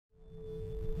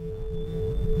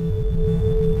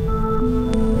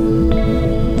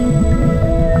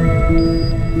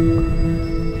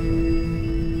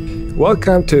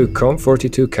Welcome to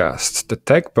Conf42Cast, the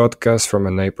tech podcast from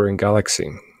a neighboring galaxy.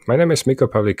 My name is Miko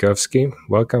Pawlikowski.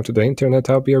 Welcome to the Internet.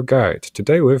 I'll be your guide.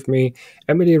 Today with me,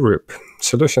 Emily Ruppe,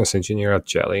 Solutions Engineer at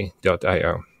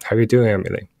Jelly.io. How are you doing,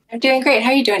 Emily? I'm doing great.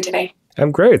 How are you doing today?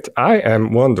 I'm great. I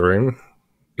am wondering,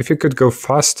 if you could go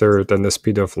faster than the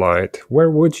speed of light, where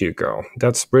would you go?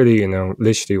 That's really,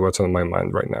 literally what's on my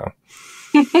mind right now.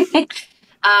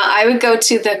 I would go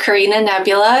to the Carina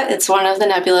Nebula. It's one of the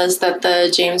nebulas that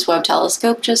the James Webb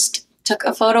Telescope just took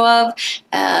a photo of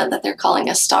that they're calling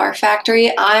a star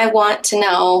factory. I want to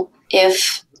know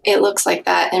if it looks like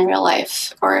that in real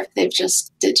life or if they've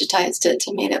just digitized it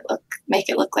to make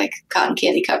it look like cotton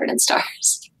candy covered in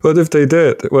stars. What if they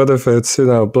did? What if it's,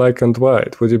 black and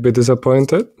white? Would you be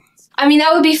disappointed? I mean,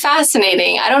 that would be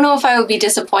fascinating. I don't know if I would be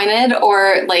disappointed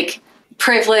or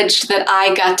privileged that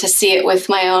I got to see it with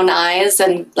my own eyes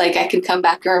and I could come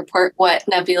back and report what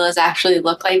nebulas actually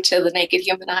look like to the naked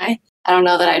human eye. I don't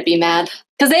know that I'd be mad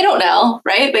because they don't know,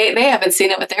 right? They haven't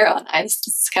seen it with their own eyes.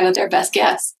 It's kind of their best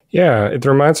guess. Yeah, it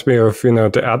reminds me of,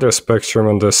 the other spectrum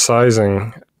on the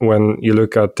sizing when you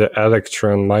look at the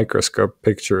electron microscope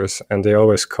pictures and they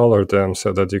always color them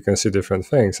so that you can see different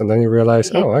things. And then you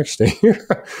realize, actually,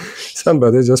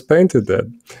 somebody just painted that.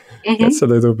 Mm-hmm. That's a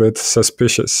little bit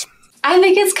suspicious. I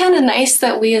think it's kind of nice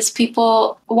that we as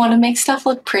people want to make stuff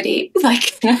look pretty,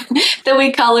 that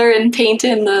we color and paint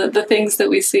in the things that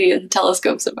we see in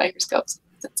telescopes and microscopes.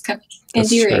 That's kind of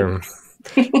endearing.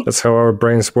 That's how our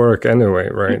brains work anyway,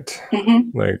 right?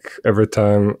 Mm-hmm. Every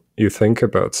time you think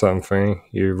about something,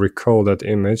 you recall that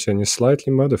image and you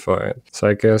slightly modify it. So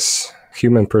I guess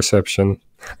human perception,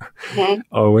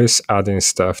 always adding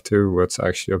stuff to what's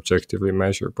actually objectively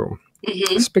measurable.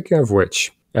 Mm-hmm. Speaking of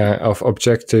which, of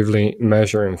objectively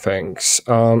measuring things.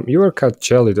 You work at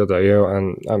Jelly.io,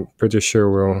 and I'm pretty sure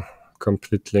we'll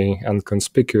completely and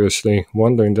conspicuously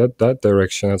wander in that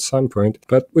direction at some point.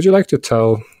 But would you like to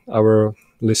tell our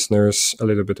listeners a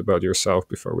little bit about yourself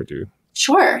before we do?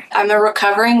 Sure. I'm a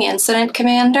recovering incident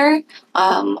commander.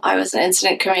 I was an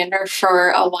incident commander for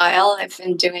a while. I've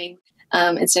been doing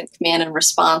incident command and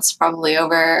response probably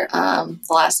over the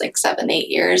last 7-8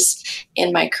 years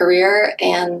in my career.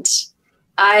 And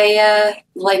I,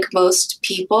 like most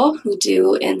people who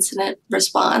do incident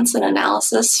response and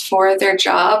analysis for their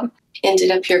job, ended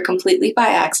up here completely by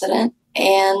accident.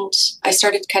 And I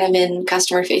started kind of in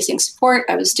customer-facing support.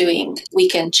 I was doing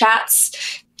weekend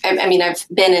chats. I mean, I've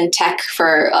been in tech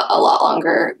for a lot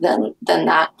longer than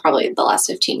that, probably the last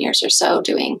 15 years or so,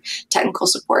 doing technical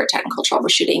support, technical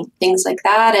troubleshooting, things like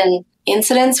that. And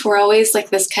incidents were always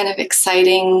this kind of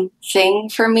exciting thing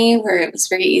for me, where it was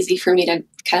very easy for me to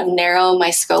kind of narrow my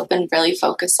scope and really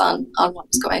focus on what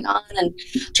was going on and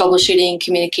troubleshooting,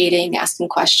 communicating, asking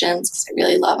questions, because I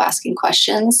really love asking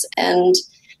questions. And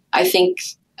I think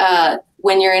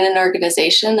when you're in an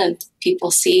organization and people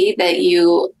see that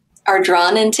you are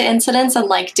drawn into incidents and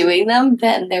like doing them,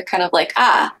 then they're kind of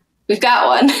we've got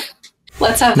one.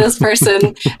 Let's have this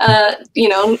person,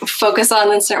 focus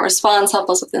on incident response, help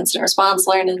us with incident response,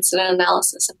 learn incident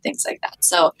analysis and things like that.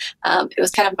 So it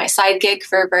was kind of my side gig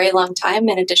for a very long time.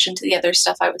 In addition to the other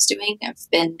stuff I was doing, I've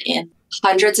been in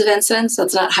hundreds of incidents.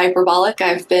 That's not hyperbolic.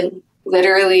 I've been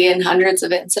literally in hundreds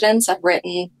of incidents. I've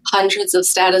written hundreds of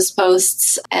status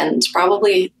posts and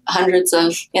probably hundreds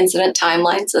of incident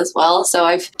timelines as well. So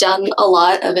I've done a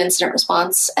lot of incident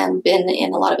response and been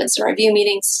in a lot of incident review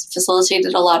meetings,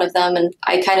 facilitated a lot of them. And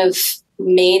I kind of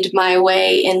made my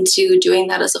way into doing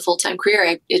that as a full-time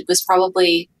career. It was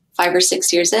probably 5 or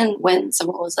 6 years in when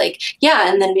someone was like, yeah,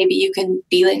 and then maybe you can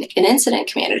be an incident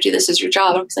commander, do this as your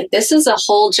job. I was like, this is a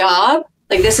whole job.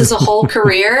 This is a whole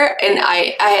career, and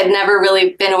I had never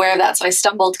really been aware of that. So I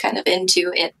stumbled kind of into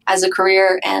it as a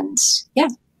career and,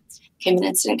 became an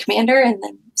incident commander and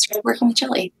then started working with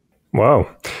Jelly. Wow.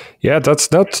 Yeah,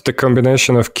 that's not the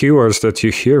combination of keywords that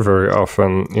you hear very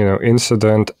often,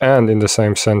 incident and in the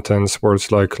same sentence,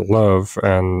 words like love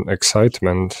and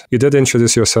excitement. You did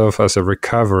introduce yourself as a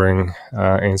recovering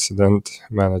incident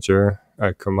manager.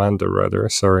 Commander, rather.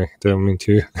 Sorry, didn't mean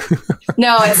to.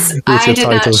 No, I did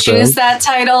not choose that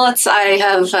title.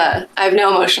 I have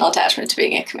no emotional attachment to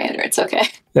being a commander. It's okay.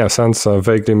 Yeah, sounds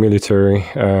vaguely military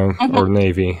or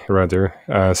Navy, rather.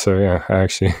 I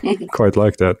actually quite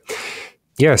like that.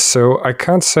 Yes, so I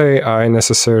can't say I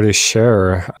necessarily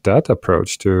share that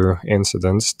approach to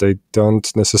incidents. They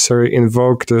don't necessarily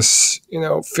invoke this,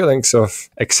 feelings of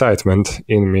excitement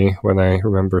in me when I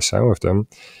remember some of them.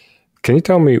 Can you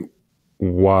tell me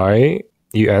why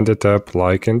you ended up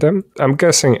liking them? I'm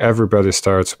guessing everybody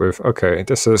starts with, okay,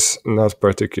 this is not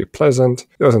particularly pleasant.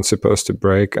 It wasn't supposed to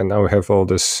break. And now we have all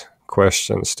this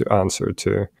questions to answer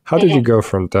to. How did you go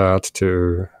from that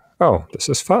to, oh, this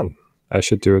is fun, I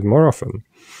should do it more often?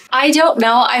 I don't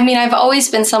know. I mean, I've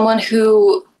always been someone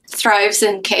who thrives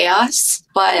in chaos,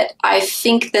 but I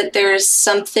think that there's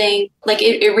something like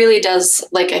it really does,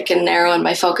 like I can narrow in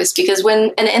my focus, because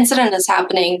when an incident is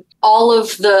happening, all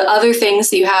of the other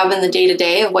things that you have in the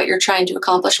day-to-day of what you're trying to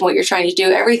accomplish and what you're trying to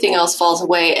do, everything else falls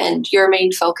away, and your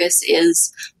main focus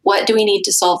is, what do we need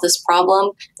to solve this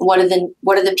problem? What do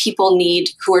the people need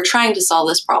who are trying to solve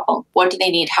this problem? What do they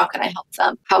need? How can I help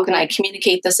them? How can I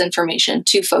communicate this information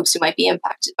to folks who might be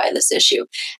impacted by this issue?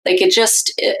 Like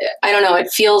I don't know,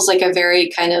 it feels like a very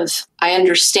kind of, I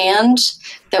understand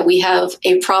that we have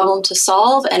a problem to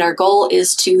solve, and our goal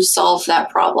is to solve that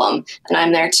problem. And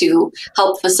I'm there to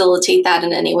help facilitate that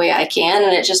in any way I can.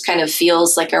 And it just kind of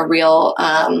feels like a real,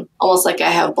 almost like I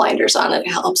have blinders on. It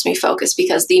helps me focus,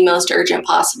 because the most urgent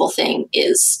possible thing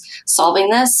is solving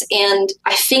this. And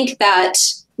I think that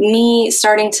me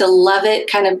starting to love it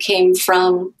kind of came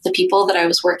from the people that I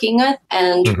was working with,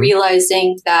 and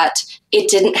realizing that it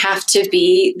didn't have to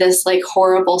be this like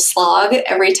horrible slog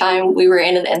every time we were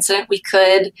in an incident. We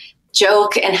could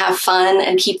joke and have fun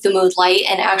and keep the mood light,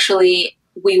 and actually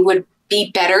we would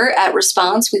be better at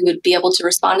response. We would be able to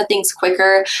respond to things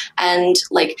quicker and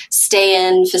like stay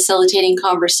in facilitating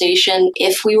conversation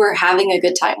if we were having a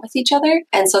good time with each other.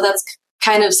 And so that's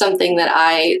kind of something that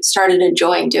I started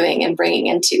enjoying doing and bringing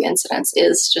into incidents,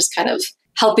 is just kind of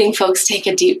helping folks take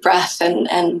a deep breath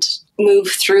and move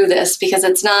through this, because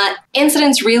it's not,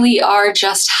 incidents really are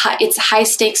just it's high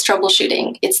stakes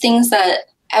troubleshooting. It's things that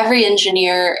every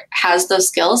engineer has those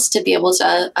skills to be able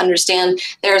to understand,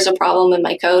 there's a problem in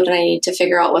my code and I need to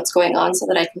figure out what's going on so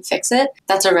that I can fix it.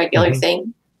 That's a regular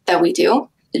thing that we do.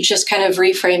 It's just kind of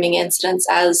reframing incidents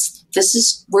as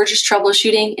we're just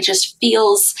troubleshooting. It just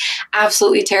feels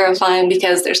absolutely terrifying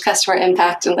because there's customer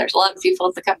impact and there's a lot of people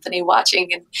at the company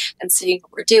watching and seeing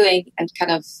what we're doing. And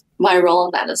kind of my role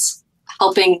in that is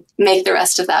helping make the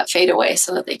rest of that fade away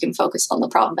so that they can focus on the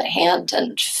problem at hand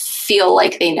and feel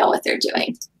like they know what they're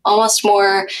doing. Almost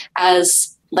more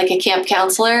as like a camp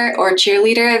counselor or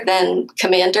cheerleader than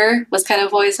commander was kind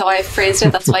of always how I phrased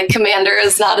it. That's why commander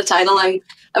is not a title I'm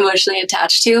emotionally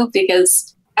attached to,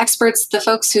 because experts, the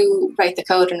folks who write the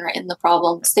code and are in the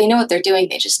problems, they know what they're doing.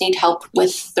 They just need help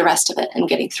with the rest of it and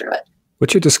getting through it.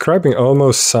 What you're describing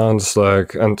almost sounds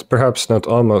like, and perhaps not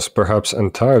almost, perhaps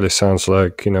entirely sounds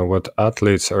like, what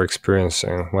athletes are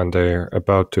experiencing when they're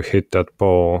about to hit that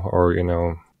ball or,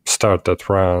 start that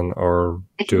run or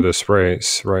do this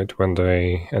race, right? When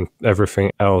and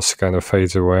everything else kind of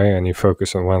fades away and you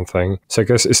focus on one thing. So I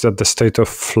guess, is that the state of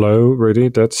flow really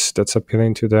that's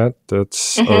appealing to that?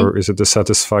 Or is it the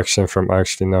satisfaction from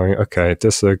actually knowing, okay,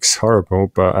 this looks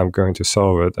horrible, but I'm going to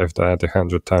solve it. I've done it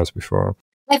 100 times before.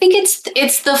 I think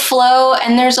it's the flow,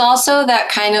 and there's also that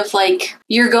kind of like,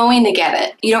 you're going to get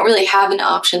it. You don't really have an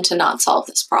option to not solve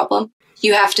this problem.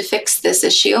 You have to fix this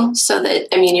issue so that,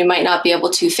 you might not be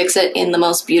able to fix it in the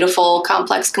most beautiful,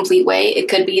 complex, complete way. It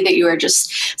could be that you are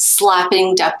just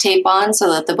slapping duct tape on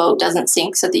so that the boat doesn't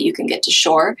sink so that you can get to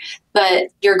shore. But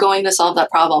you're going to solve that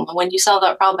problem. And when you solve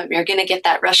that problem, you're going to get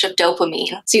that rush of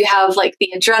dopamine. So you have like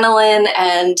the adrenaline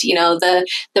and,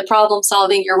 the problem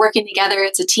solving, you're working together.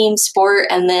 It's a team sport.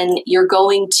 And then you're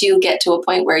going to get to a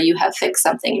point where you have fixed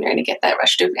something and you're going to get that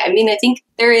rush of dopamine. I think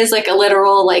there is like a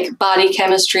literal like body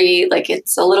chemistry, like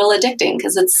it's a little addicting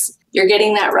because you're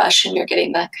getting that rush and you're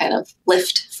getting that kind of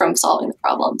lift from solving the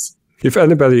problems. If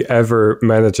anybody ever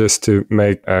manages to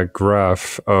make a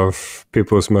graph of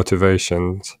people's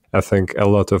motivations, I think a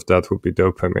lot of that would be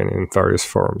dopamine in various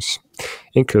forms,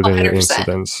 including 100%. Your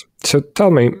incidents. So tell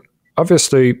me,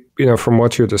 obviously, from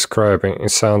what you're describing,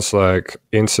 it sounds like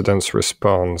incidents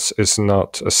response is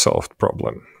not a solved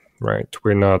problem, right?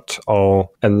 We're not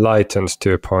all enlightened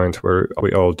to a point where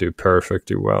we all do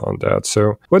perfectly well on that.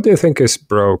 So what do you think is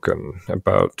broken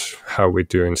about how we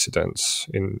do incidents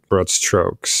in broad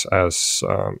strokes as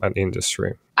an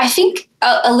industry? I think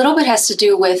a little bit has to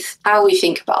do with how we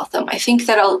think about them. I think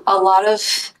that a lot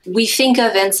of, we think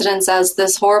of incidents as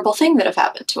this horrible thing that have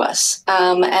happened to us,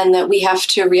 and that we have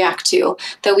to react to,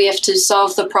 that we have to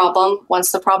solve the problem.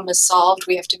 Once the problem is solved,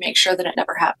 we have to make sure that it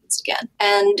never happens again.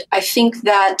 And I think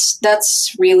that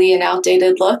that's really an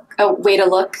outdated way to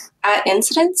look at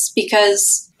incidents,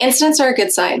 because incidents are a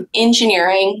good sign.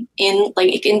 Engineering in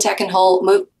tech and whole,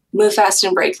 move fast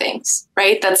and break things,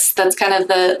 right? That's kind of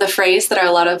the phrase that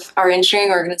a lot of our engineering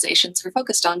organizations are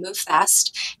focused on: move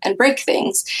fast and break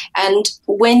things. And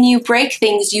when you break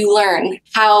things, you learn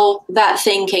how that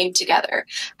thing came together.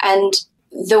 And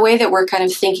the way that we're kind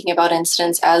of thinking about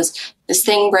incidents as this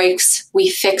thing breaks, we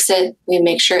fix it, we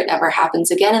make sure it never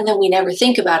happens again, and then we never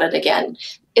think about it again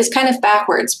is kind of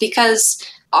backwards, because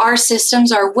our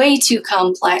systems are way too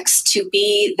complex to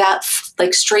be that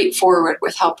like straightforward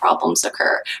with how problems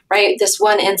occur, right? This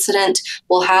one incident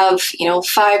will have,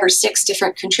 5 or 6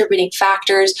 different contributing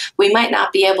factors. We might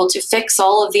not be able to fix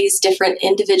all of these different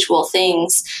individual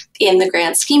things in the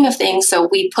grand scheme of things. So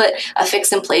we put a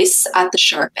fix in place at the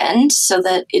sharp end so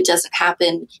that it doesn't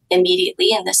happen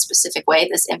immediately in this specific way.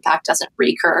 This impact doesn't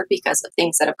recur because of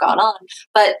things that have gone on.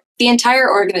 But the entire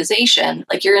organization,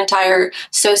 like your entire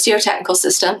socio-technical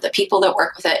system, the people that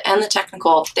work with it and the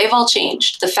technical, they've all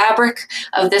changed. The fabric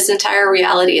of this entire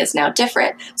reality is now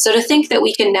different. So to think that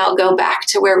we can now go back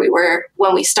to where we were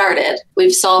when we started,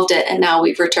 we've solved it, and now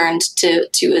we've returned to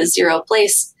a zero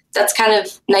place, that's kind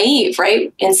of naive,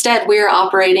 right? Instead, we're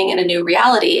operating in a new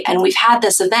reality, and we've had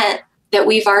this event that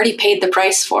we've already paid the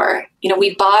price for.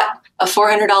 We bought a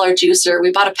 $400 juicer,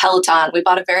 we bought a Peloton, we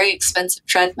bought a very expensive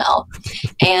treadmill,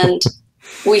 and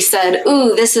we said,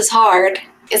 ooh, this is hard.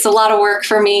 It's a lot of work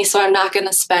for me, so I'm not going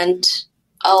to spend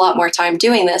a lot more time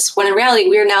doing this. When in reality,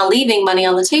 we're now leaving money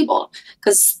on the table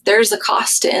because there's a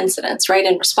cost to incidents, right?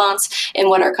 In response, in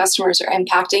what our customers are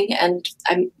impacting, and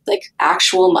I'm like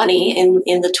actual money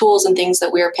in the tools and things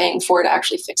that we are paying for to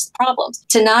actually fix the problems.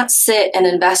 To not sit and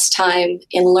invest time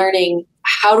in learning,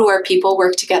 how do our people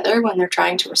work together when they're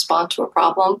trying to respond to a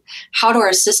problem? How do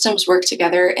our systems work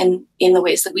together in the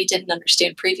ways that we didn't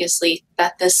understand previously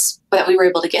that we were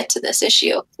able to get to this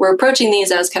issue? We're approaching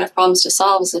these as kind of problems to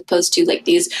solve, as opposed to like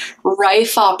these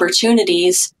rife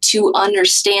opportunities to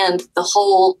understand the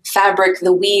whole fabric,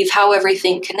 the weave, how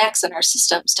everything connects in our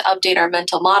systems, to update our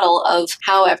mental model of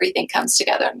how everything comes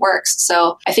together and works.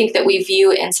 So I think that we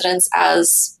view incidents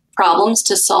as problems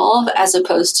to solve, as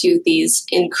opposed to these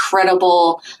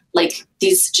incredible, like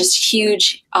these just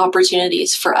huge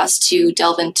opportunities for us to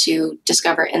delve into,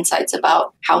 discover insights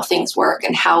about how things work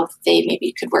and how they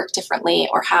maybe could work differently,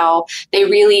 or how they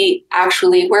really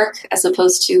actually work, as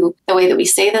opposed to the way that we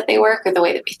say that they work or the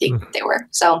way that we think that they work.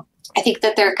 So I think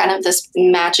that they're kind of this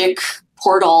magic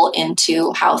portal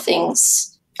into how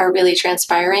things are really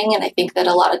transpiring. And I think that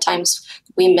a lot of times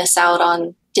we miss out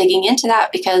on digging into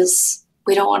that because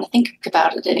we don't want to think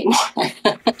about it anymore.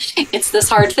 It's this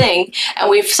hard thing, and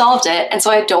we've solved it, and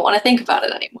so I don't want to think about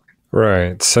it anymore.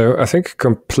 Right. So I think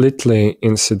completely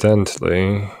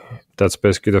incidentally, that's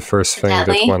basically the first thing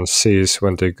that one sees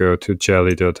when they go to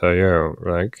jelly.io,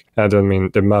 right? I don't mean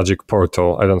the magic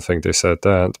portal. I don't think they said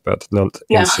that, but not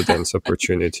incidents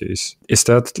opportunities. Is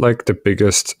that like the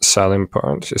biggest selling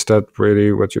point? Is that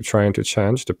really what you're trying to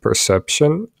change? The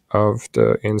perception of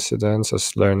the incidents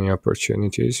as learning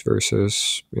opportunities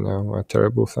versus, a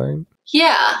terrible thing?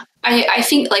 Yeah, I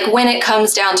think like when it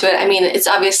comes down to it, I mean, it's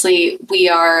obviously we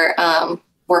are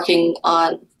working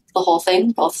on the whole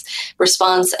thing, both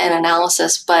response and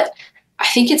analysis, but I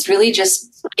think it's really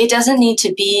just, it doesn't need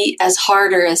to be as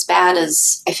hard or as bad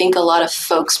as I think a lot of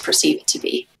folks perceive it to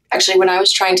be. Actually, when I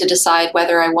was trying to decide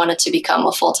whether I wanted to become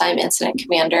a full-time incident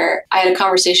commander, I had a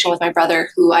conversation with my brother,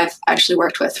 who I've actually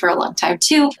worked with for a long time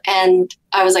too. And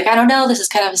I was like, I don't know, this is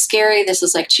kind of scary. This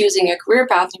is like choosing a career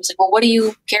path. And he was like, well, what do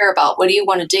you care about? What do you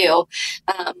want to do?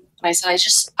 And I said,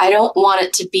 I don't want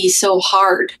it to be so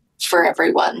hard for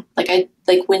everyone. Like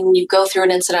when you go through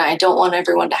an incident, I don't want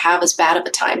everyone to have as bad of a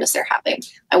time as they're having.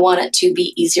 I want it to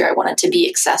be easier. I want it to be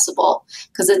accessible,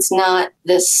 because it's not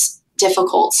this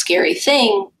difficult, scary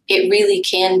thing. It really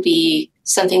can be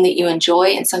something that you enjoy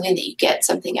and something that you get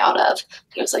something out of.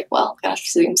 He was like, well, gosh,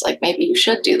 seems like maybe you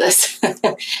should do this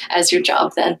as your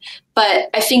job then. But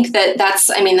I think that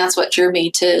that's what drew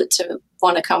me to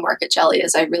want to come work at Jelly,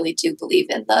 is I really do believe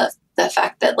in the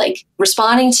fact that like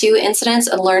responding to incidents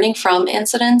and learning from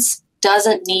incidents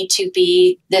doesn't need to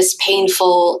be this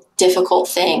painful, difficult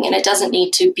thing. And it doesn't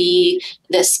need to be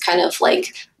this kind of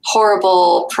like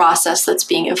horrible process that's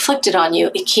being inflicted on you.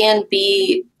 It can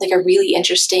be like a really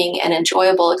interesting and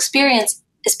enjoyable experience,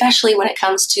 especially when it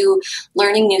comes to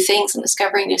learning new things and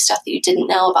discovering new stuff that you didn't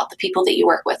know about the people that you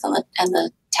work with and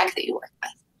the tech that you work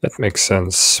with. That makes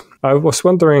sense. I was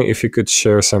wondering if you could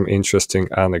share some interesting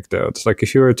anecdotes. Like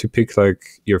if you were to pick like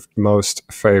your most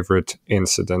favorite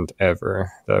incident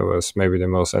ever, that was maybe the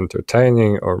most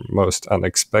entertaining or most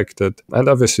unexpected. And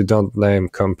obviously don't name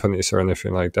companies or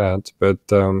anything like that. But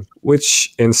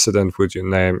which incident would you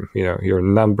name, your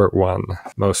number one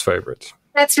most favorite?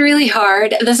 That's really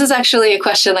hard. This is actually a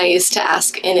question I used to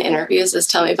ask in interviews is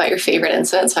tell me about your favorite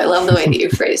incident. So I love the way that you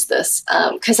phrased this.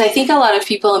 Because I think a lot of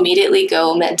people immediately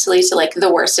go mentally to like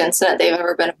the worst incident they've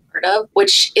ever been a part of,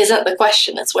 which isn't the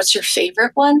question. It's what's your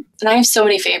favorite one? And I have so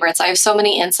many favorites. I have so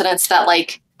many incidents that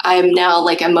like I'm now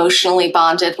like emotionally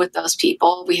bonded with those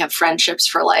people. We have friendships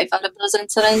for life out of those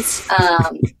incidents.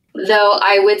 Though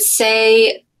I would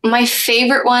say my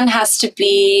favorite one has to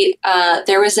be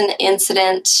there was an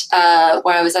incident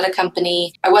where I was at a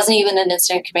company. I wasn't even an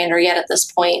incident commander yet at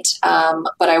this point,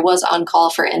 but I was on call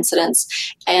for incidents.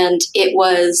 And it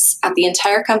was at the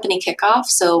entire company kickoff.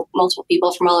 So multiple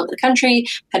people from all over the country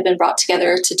had been brought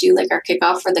together to do like our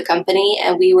kickoff for the company.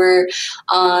 And we were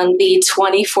on the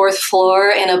 24th floor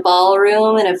in a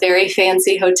ballroom in a very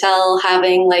fancy hotel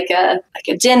having like a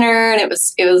dinner. And it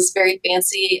was very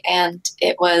fancy. And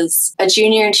it was a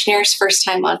junior engineer's first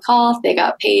time on call. They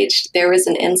got paged. There was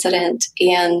an incident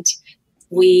and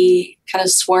we kind of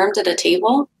swarmed at a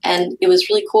table. And it was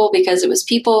really cool because it was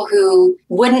people who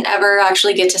wouldn't ever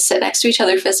actually get to sit next to each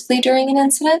other physically during an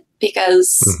incident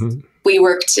because we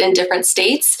worked in different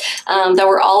states that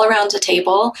were all around a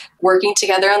table working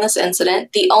together on this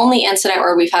incident. The only incident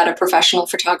where we've had a professional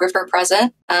photographer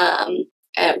present,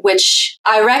 which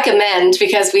I recommend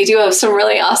because we do have some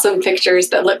really awesome pictures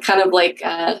that look kind of like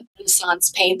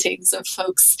Renaissance paintings of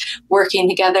folks working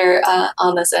together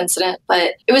on this incident.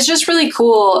 But it was just really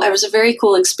cool. It was a very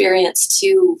cool experience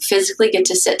to physically get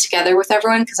to sit together with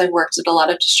everyone because I've worked at a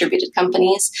lot of distributed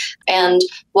companies and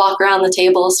walk around the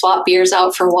table, swap beers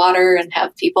out for water and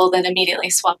have people then immediately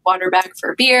swap water back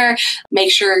for beer,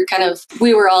 make sure kind of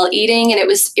we were all eating. And it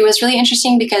was really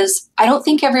interesting because I don't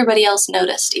think everybody else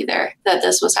noticed either that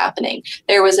this was happening.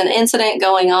 There was an incident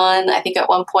going on. I think at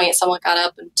one point someone got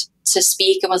up to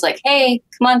speak and was like, hey,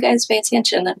 come on guys, pay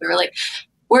attention. And we were like,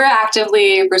 we're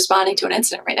actively responding to an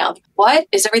incident right now. What?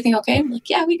 Is everything okay? I'm like,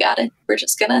 yeah, we got it. We're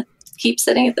just going to keep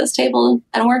sitting at this table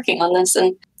and working on this.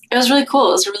 And it was really cool.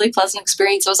 It was a really pleasant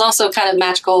experience. It was also kind of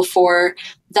magical for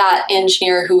that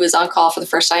engineer who was on call for the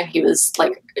first time. He was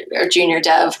like a junior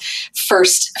dev,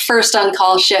 first on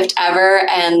call shift ever.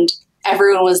 And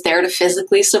everyone was there to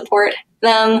physically support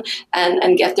them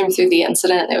and get them through the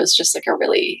incident. It was just like a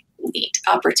really neat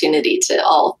opportunity to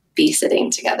all be sitting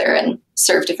together and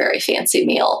served a very fancy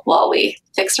meal while we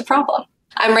fixed a problem.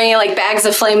 I'm bringing like bags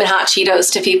of flaming hot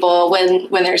Cheetos to people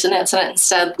when there's an incident.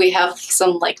 Instead, we have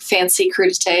some like fancy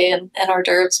crudité and hors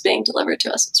d'oeuvres being delivered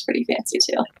to us. It's pretty fancy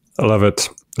too. I love it.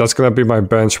 That's going to be my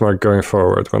benchmark going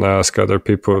forward. When I ask other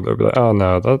people, they'll be like, oh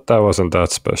no, that wasn't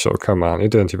that special. Come on, you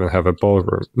didn't even have a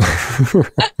ballroom.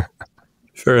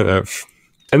 Fair enough.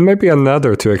 And maybe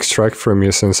another to extract from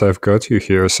you since I've got you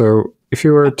here. So if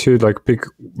you were to like pick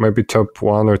maybe top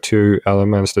one or two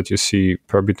elements that you see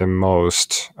probably the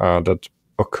most that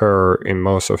occur in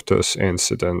most of those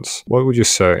incidents, what would you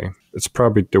say? It's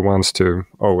probably the ones to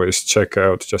always check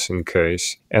out just in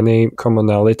case. Any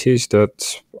commonalities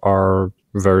that are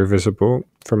very visible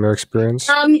from your experience?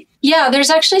 Yeah, there's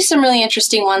actually some really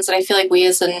interesting ones that I feel like we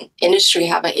as an industry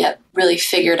haven't yet really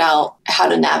figured out how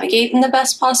to navigate in the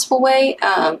best possible way.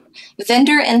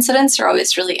 Vendor incidents are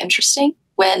always really interesting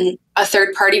when a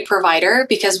third-party provider,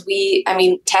 because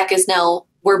tech is now,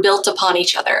 we're built upon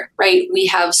each other, right? We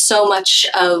have so much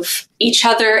of each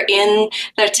other in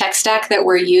the tech stack that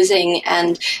we're using,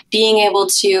 and being able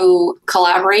to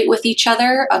collaborate with each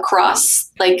other across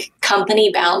like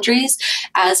company boundaries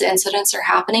as incidents are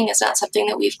happening is not something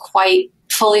that we've quite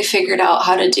fully figured out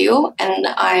how to do. And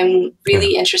I'm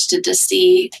really interested to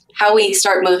see how we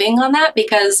start moving on that,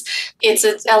 because it's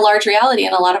a large reality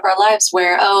in a lot of our lives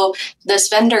where, oh, this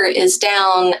vendor is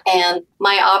down and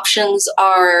my options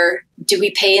are, do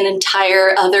we pay an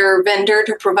entire other vendor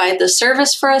to provide the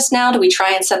service for us now? Do we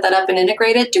try and set that up and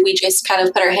integrate it? Do we just kind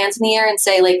of put our hands in the air and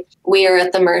say, like, we are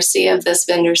at the mercy of this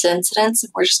vendor's incidents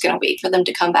and we're just going to wait for them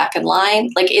to come back in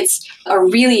line? Like, it's a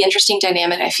really interesting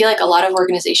dynamic. I feel like a lot of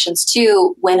organizations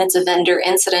too, when it's a vendor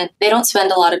incident, they don't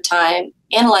spend a lot of time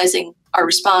analyzing our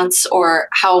response or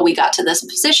how we got to this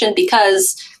position,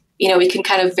 because we can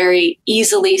kind of very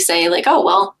easily say like, oh,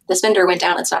 well, this vendor went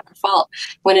down, it's not their fault.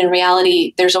 When in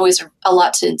reality, there's always a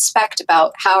lot to inspect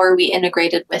about how are we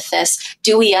integrated with this?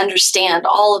 Do we understand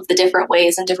all of the different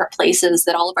ways and different places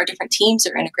that all of our different teams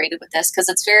are integrated with this? Because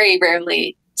it's very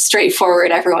rarely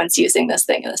straightforward. Everyone's using this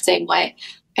thing in the same way,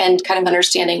 and kind of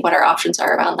understanding what our options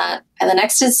are around that. And the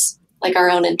next is like our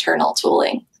own internal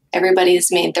tooling.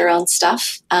 Everybody's made their own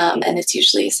stuff, and it's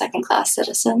usually a second-class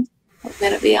citizen. I'm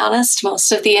going to be honest,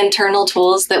 most of the internal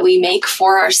tools that we make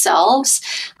for ourselves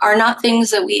are not things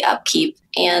that we upkeep.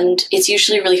 And it's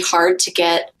usually really hard to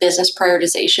get business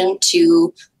prioritization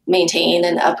to maintain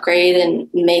and upgrade and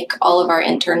make all of our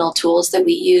internal tools that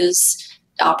we use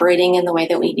operating in the way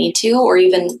that we need to, or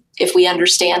even if we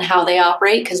understand how they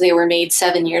operate because they were made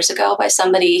 7 years ago by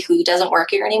somebody who doesn't work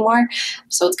here anymore.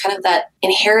 So it's kind of that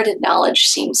inherited knowledge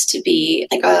seems to be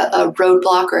like a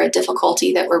roadblock or a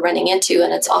difficulty that we're running into.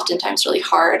 And it's oftentimes really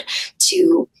hard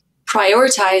to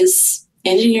prioritize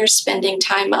engineers spending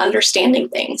time understanding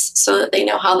things so that they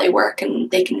know how they work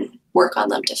and they can work on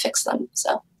them to fix them.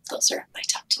 So those are my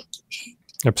top two.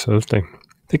 Absolutely.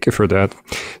 Thank you for that.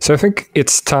 So I think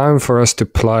it's time for us to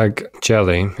plug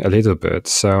Jelly a little bit.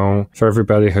 So for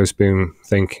everybody who's been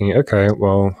thinking, okay,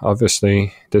 well,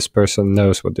 obviously this person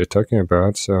knows what they're talking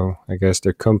about, so I guess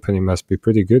their company must be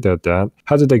pretty good at that.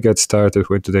 How did they get started?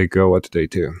 Where do they go? What do they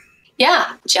do?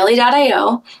 Yeah,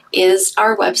 jelly.io is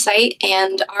our website,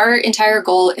 and our entire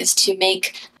goal is to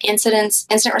make incident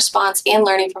response and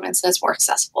learning from incidents more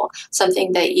accessible,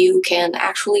 something that you can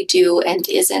actually do and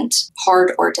isn't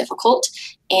hard or difficult.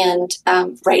 And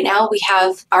right now we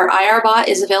have our IR bot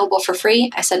is available for free.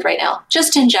 I said right now,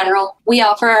 just in general, we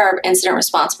offer our incident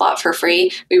response bot for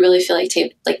free. We really feel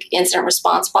like incident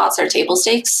response bots are table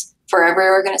stakes for every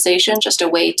organization, just a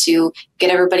way to get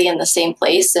everybody in the same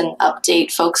place and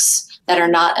update folks that are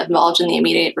not involved in the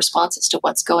immediate response as to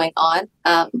what's going on.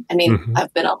 I've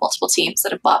been on multiple teams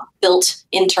that have built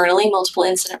internally multiple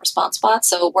incident response bots,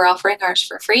 so we're offering ours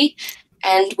for free.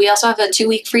 And we also have a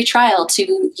 2-week free trial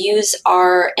to use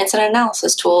our incident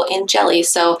analysis tool in Jelly.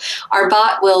 So our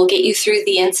bot will get you through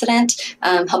the incident,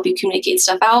 help you communicate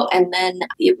stuff out, and then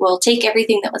it will take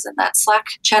everything that was in that Slack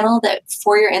channel that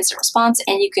for your incident response,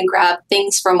 and you can grab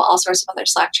things from all sorts of other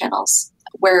Slack channels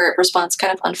where response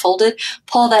kind of unfolded,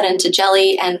 pull that into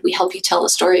Jelly, and we help you tell the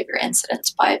story of your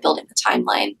incidents by building the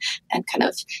timeline and kind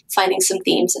of finding some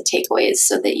themes and takeaways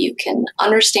so that you can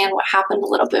understand what happened a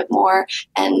little bit more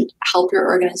and help your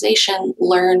organization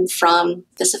learn from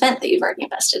this event that you've already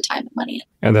invested time and money in.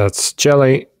 And that's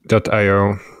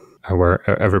jelly.io,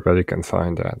 where everybody can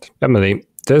find that. Emily,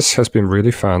 this has been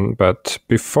really fun, but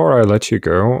before I let you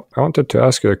go, I wanted to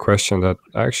ask you a question that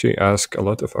I actually ask a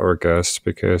lot of our guests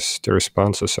because the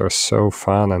responses are so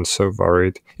fun and so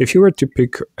varied. If you were to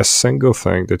pick a single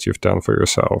thing that you've done for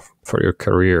yourself, for your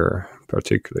career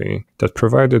particularly, that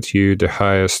provided you the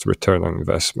highest return on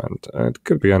investment, it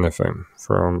could be anything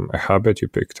from a habit you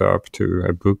picked up to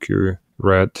a book you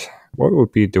read, what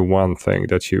would be the one thing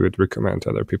that you would recommend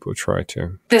other people try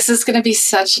to? This is going to be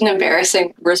such an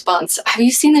embarrassing response. Have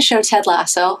you seen the show Ted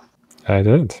Lasso? I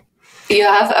did. You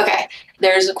have? Okay.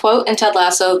 There's a quote in Ted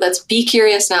Lasso that's "Be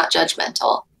curious, not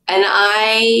judgmental." And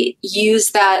I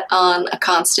use that on a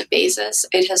constant basis.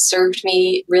 It has served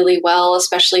me really well,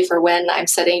 especially for when I'm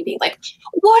sitting being like,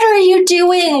 what are you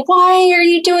doing? Why are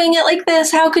you doing it like this?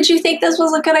 How could you think this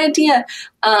was a good idea?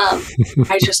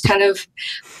 I just kind of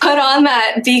put on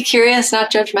that be curious,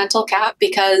 not judgmental cap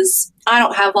because I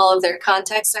don't have all of their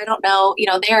context. I don't know,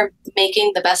 they are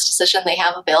making the best decision they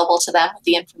have available to them with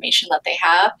the information that they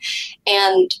have.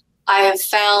 And I have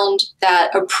found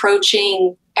that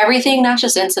approaching everything, not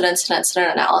just incidents and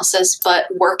incident analysis, but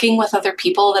working with other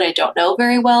people that I don't know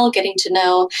very well, getting to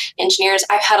know engineers.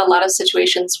 I've had a lot of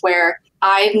situations where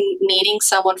I'm meeting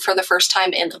someone for the first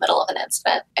time in the middle of an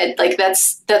incident. And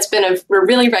that's been a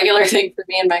really regular thing for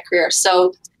me in my career.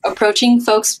 So approaching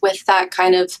folks with that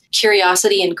kind of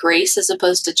curiosity and grace as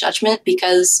opposed to judgment,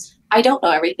 because I don't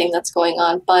know everything that's going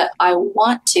on, but I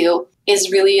want to,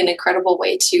 is really an incredible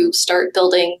way to start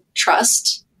building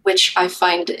trust, which I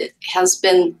find has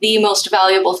been the most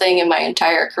valuable thing in my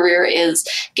entire career, is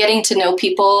getting to know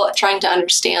people, trying to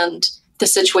understand the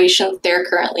situation they're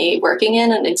currently working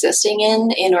in and existing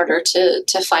in order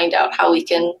to find out how we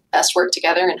can best work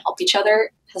together and help each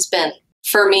other has been,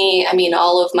 for me,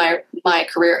 all of my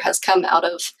career has come out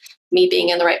of me being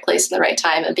in the right place in the right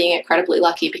time and being incredibly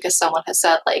lucky because someone has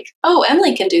said oh,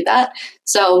 Emily can do that.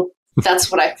 So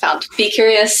that's what I found. Be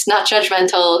curious, not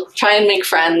judgmental, try and make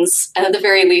friends, and at the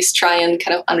very least, try and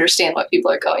kind of understand what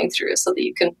people are going through so that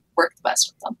you can work the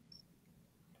best with them.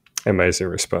 Amazing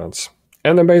response.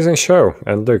 An amazing show.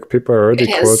 And look, people are already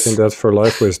quoting that for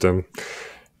life wisdom.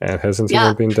 And it hasn't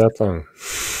even been that long.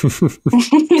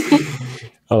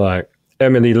 All right.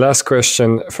 Emily, last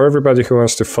question. For everybody who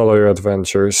wants to follow your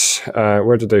adventures,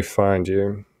 where do they find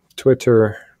you?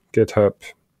 Twitter, GitHub?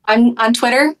 I'm on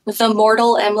Twitter, The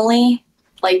Mortal Emily,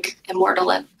 like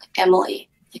Immortal Emily,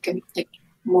 like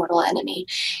Mortal Enemy.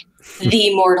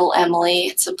 The Mortal Emily.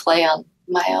 It's a play on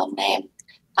my own name.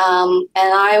 And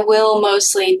I will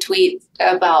mostly tweet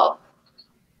about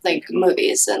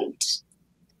movies and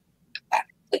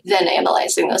then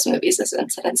analyzing those movies as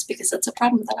incidents because it's a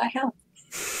problem that I have.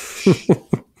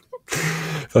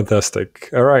 Fantastic.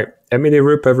 All right. Emily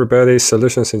Ruppe, everybody,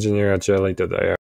 solutions engineer at Jelly today.